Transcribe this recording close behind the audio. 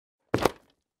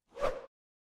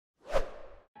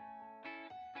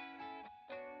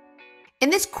In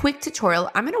this quick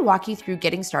tutorial, I'm going to walk you through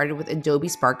getting started with Adobe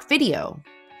Spark Video.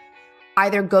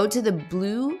 Either go to the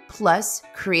blue plus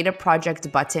Create a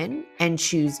Project button and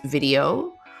choose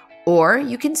Video, or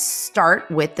you can start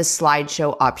with the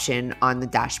slideshow option on the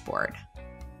dashboard.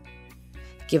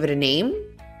 Give it a name.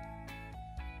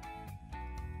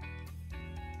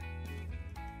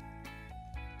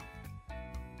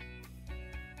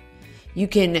 You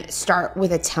can start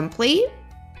with a template,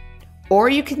 or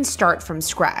you can start from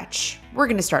scratch. We're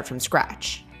going to start from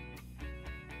scratch.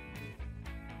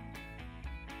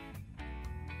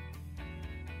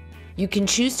 You can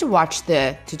choose to watch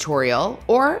the tutorial,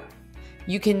 or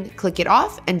you can click it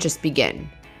off and just begin.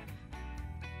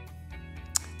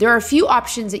 There are a few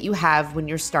options that you have when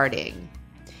you're starting.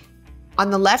 On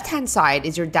the left-hand side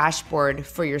is your dashboard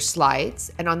for your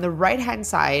slides, and on the right-hand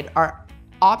side are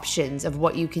options of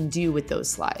what you can do with those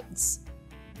slides.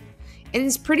 And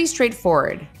it's pretty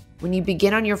straightforward. When you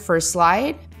begin on your first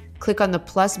slide, click on the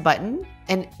plus button,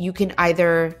 and you can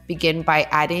either begin by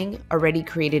adding already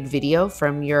created video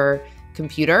from your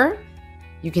computer.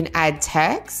 You can add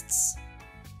texts.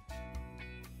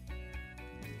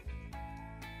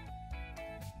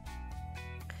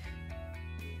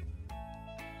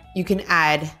 You can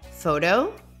add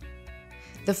photo.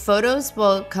 The photos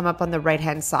will come up on the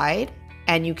right-hand side,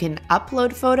 and you can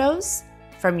upload photos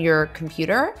from your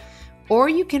computer, or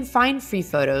you can find free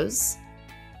photos.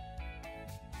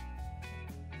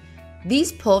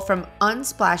 These pull from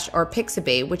Unsplash or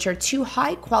Pixabay, which are two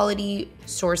high-quality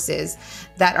sources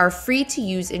that are free to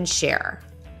use and share.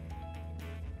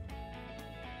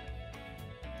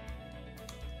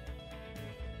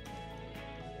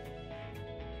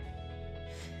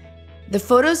 The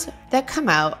photos that come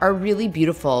out are really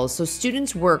beautiful, so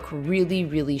students' work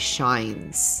really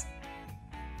shines.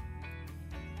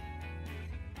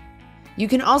 You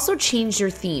can also change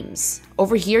your themes.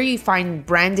 Over here you find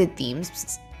branded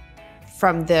themes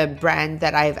from the brand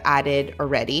that I've added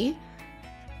already.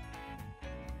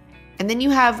 And then you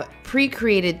have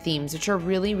pre-created themes, which are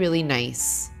really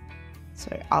nice.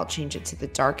 So I'll change it to the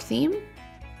dark theme.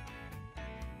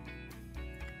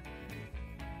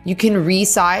 You can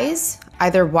resize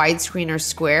either widescreen or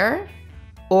square,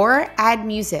 or add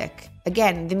music.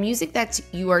 Again, the music that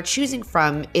you are choosing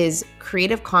from is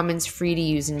Creative Commons free to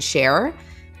use and share.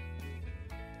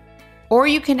 Or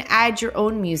you can add your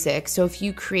own music. So if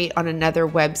you create on another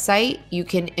website, you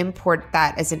can import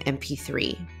that as an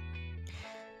MP3.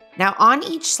 Now on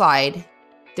each slide,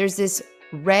 there's this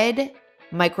red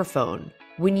microphone.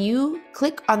 When you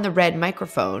click on the red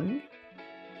microphone,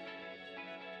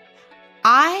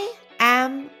 I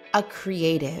am a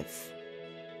creative.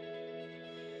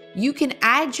 You can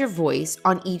add your voice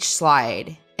on each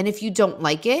slide, and if you don't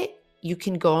like it, you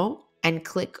can go and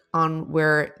click on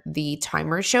where the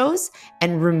timer shows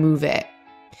and remove it.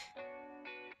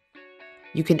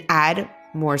 You can add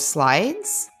more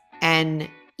slides, and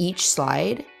each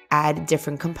slide add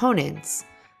different components.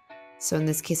 So in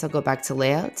this case, I'll go back to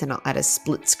layouts and I'll add a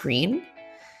split screen.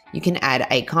 You can add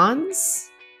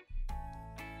icons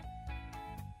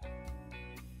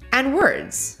and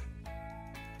words.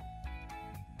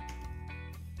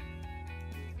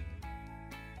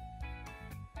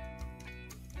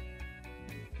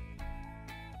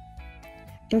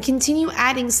 And continue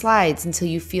adding slides until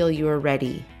you feel you are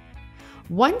ready.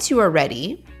 Once you are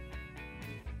ready,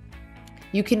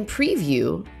 you can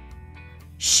preview,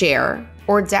 share,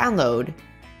 or download.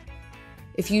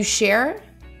 If you share,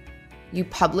 you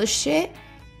publish it,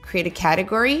 create a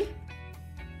category,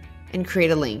 and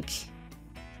create a link.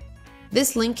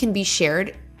 This link can be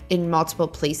shared in multiple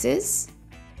places.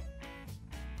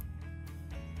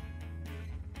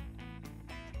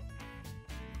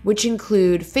 Which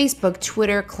include Facebook,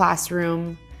 Twitter,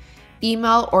 Classroom,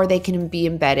 email, or they can be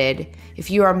embedded. If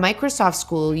you are a Microsoft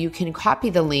school, you can copy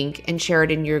the link and share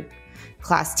it in your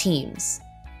class teams.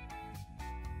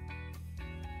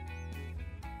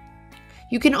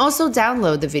 You can also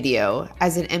download the video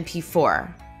as an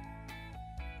MP4.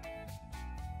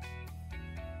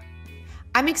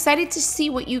 I'm excited to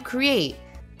see what you create.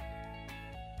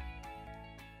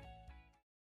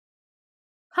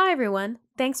 Hi everyone,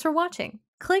 thanks for watching.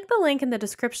 Click the link in the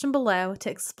description below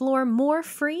to explore more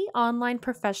free online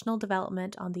professional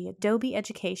development on the Adobe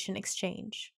Education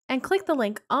Exchange. And click the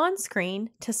link on screen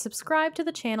to subscribe to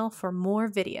the channel for more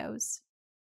videos.